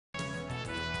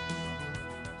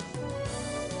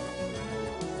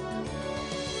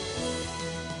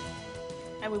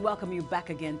And we welcome you back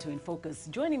again to In Focus.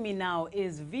 Joining me now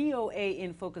is VOA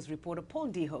In Focus reporter Paul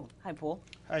Diho. Hi, Paul.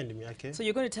 Hi, Nimiake. So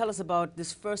you're going to tell us about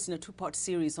this first in a two-part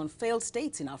series on failed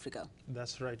states in Africa.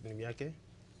 That's right, Nimiake.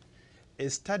 A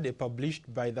study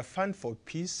published by the Fund for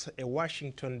Peace, a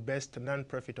Washington-based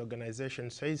non-profit organization,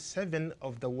 says 7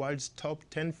 of the world's top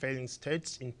 10 failing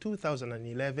states in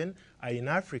 2011 are in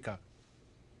Africa.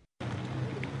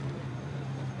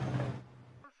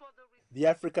 The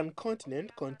African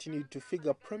continent continued to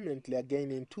figure prominently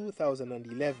again in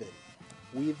 2011,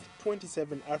 with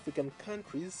 27 African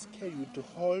countries scheduled to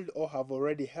hold or have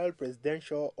already held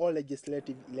presidential or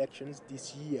legislative elections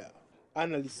this year.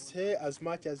 Analysts say as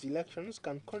much as elections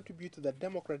can contribute to the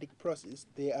democratic process,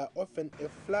 they are often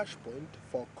a flashpoint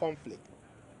for conflict.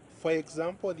 For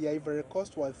example, the Ivory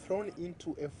Coast was thrown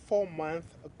into a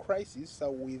 4-month crisis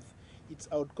with its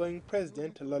outgoing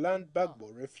president, Laurent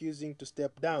Gbagbo, refusing to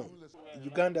step down.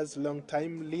 Uganda's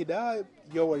longtime leader,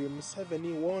 Yoweri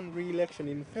Museveni, won re-election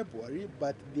in February,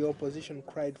 but the opposition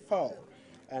cried foul,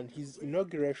 and his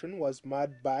inauguration was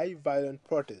marred by violent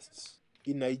protests.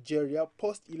 In Nigeria,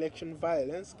 post-election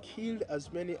violence killed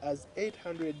as many as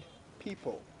 800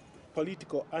 people.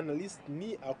 Political analyst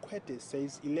Ni Akwete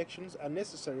says elections are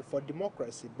necessary for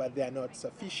democracy, but they are not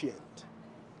sufficient.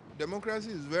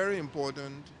 Democracy is very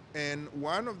important, and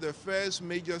one of the first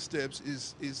major steps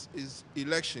is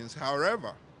elections.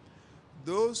 However,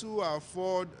 those who are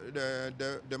for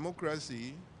the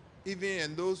democracy,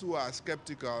 and those who are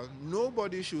skeptical,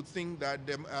 nobody should think that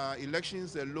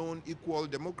elections alone equal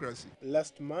democracy.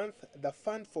 Last month, the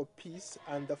Fund for Peace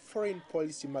and the Foreign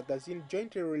Policy magazine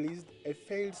jointly released a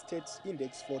failed states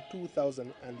index for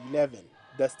 2011.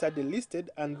 The study listed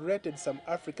and rated some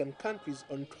African countries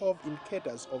on 12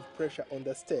 indicators of pressure on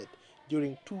the state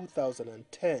during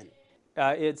 2010.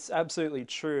 It's absolutely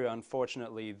true,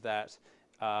 unfortunately, that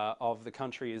of the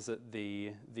countries at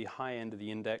the high end of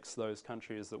the index, those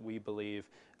countries that we believe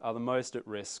are the most at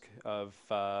risk of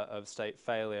state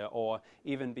failure, or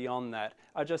even beyond that,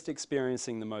 are just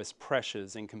experiencing the most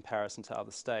pressures in comparison to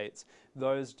other states.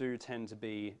 Those do tend to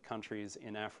be countries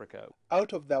in Africa.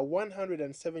 Out of the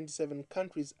 177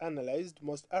 countries analyzed,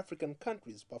 most African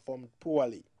countries performed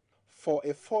poorly. For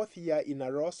a 4th year in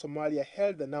a row, Somalia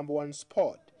held the #1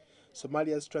 spot.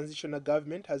 Somalia's transitional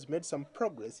government has made some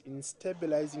progress in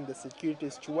stabilizing the security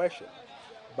situation,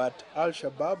 but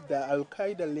Al-Shabaab, the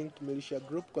Al-Qaeda-linked militia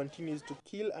group, continues to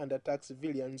kill and attack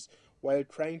civilians while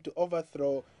trying to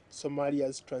overthrow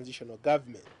Somalia's transitional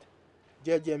government.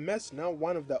 J.J. Messner,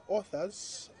 one of the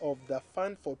authors of the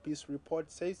Fund for Peace report,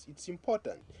 says it's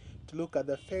important to look at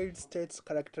the failed states'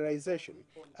 characterization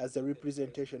as a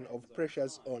representation of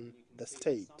pressures on the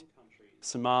state.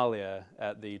 Somalia,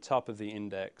 at the top of the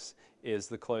index, is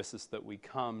the closest that we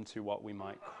come to what we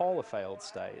might call a failed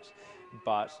state,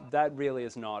 but that really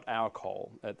is not our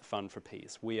call at the Fund for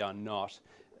Peace. We are not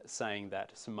saying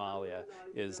that Somalia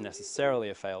is necessarily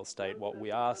a failed state. What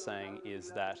we are saying is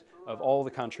that of all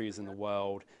the countries in the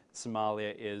world,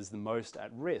 Somalia is the most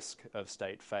at risk of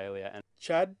state failure. And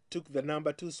Chad took the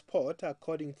 #2 spot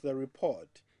according to the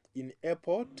report. In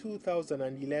April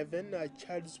 2011,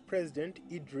 Chad's president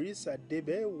Idris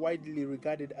Deby, widely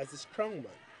regarded as a strongman,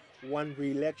 won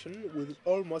re-election with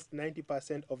almost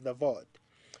 90% of the vote.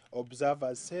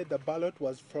 Observers say the ballot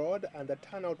was fraud and the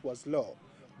turnout was low,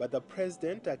 but the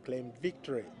president claimed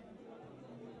victory.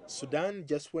 Sudan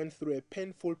just went through a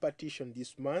painful partition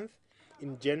this month.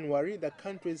 In January, the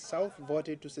country's south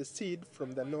voted to secede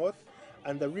from the north,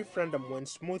 and the referendum went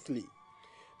smoothly.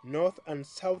 North and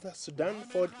South Sudan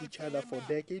fought each other for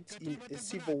decades in a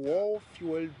civil war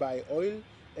fueled by oil,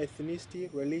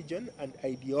 ethnicity, religion, and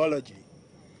ideology.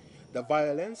 The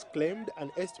violence claimed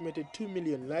an estimated 2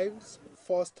 million lives,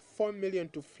 forced 4 million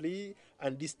to flee,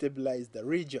 and destabilized the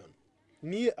region.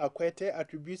 Ni Akwete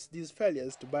attributes these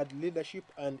failures to bad leadership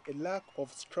and a lack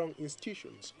of strong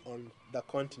institutions on the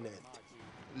continent.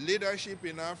 Leadership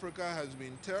in Africa has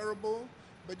been terrible.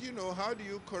 But you know, how do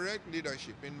you correct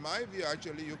leadership? In my view,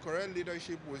 actually, you correct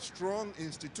leadership with strong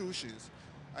institutions.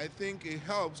 I think it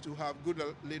helps to have good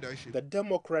leadership. The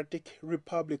Democratic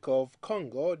Republic of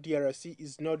Congo, DRC,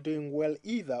 is not doing well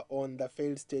either on the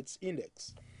failed states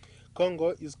index. Congo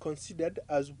is considered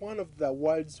as one of the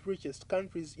world's richest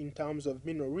countries in terms of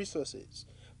mineral resources,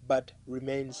 but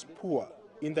remains poor.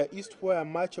 In the east, where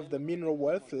much of the mineral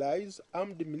wealth lies,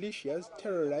 armed militias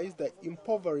terrorize the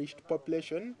impoverished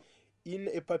population in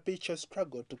a perpetual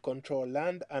struggle to control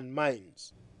land and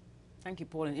mines. Thank you,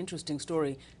 Paul. An interesting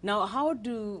story. Now, how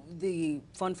do the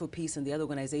Fund for Peace and the other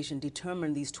organization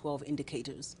determine these 12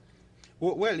 indicators?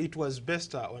 Well, it was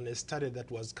based on a study that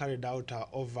was carried out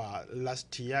over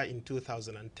last year in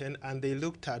 2010, and they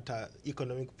looked at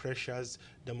economic pressures,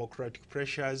 democratic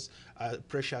pressures,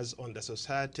 pressures on the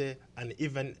society, and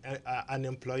even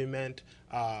unemployment,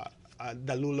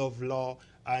 the rule of law.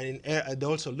 And they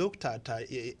also looked at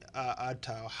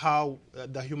how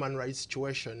the human rights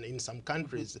situation in some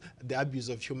countries, the abuse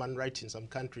of human rights in some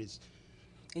countries.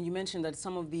 And you mentioned that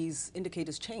some of these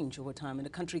indicators change over time, and a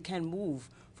country can move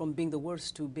from being the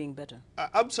worst to being better.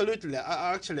 Absolutely.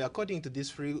 Actually, according to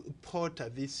this report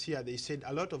this year, they said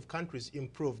a lot of countries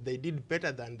improved. They did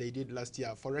better than they did last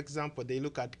year. For example, they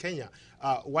look at Kenya.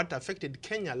 What affected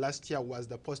Kenya last year was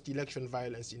the post-election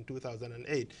violence in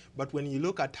 2008. But when you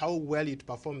look at how well it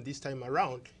performed this time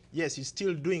around, yes, it's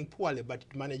still doing poorly, but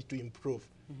it managed to improve.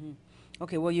 Mm-hmm.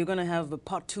 Okay, well, you're going to have a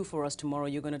part 2 for us tomorrow.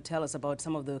 You're going to tell us about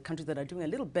some of the countries that are doing a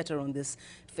little better on this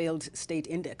failed state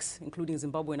index, including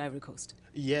Zimbabwe and Ivory Coast.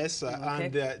 Yes, okay.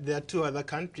 And there are 2 other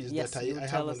countries that I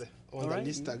have on the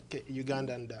list,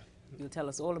 Uganda and... You'll tell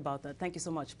us all about that. Thank you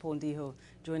so much, Paul Ndiho,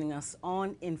 joining us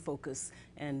on In Focus.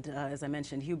 And as I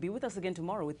mentioned, he'll be with us again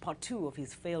tomorrow with part 2 of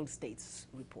his failed states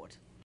report.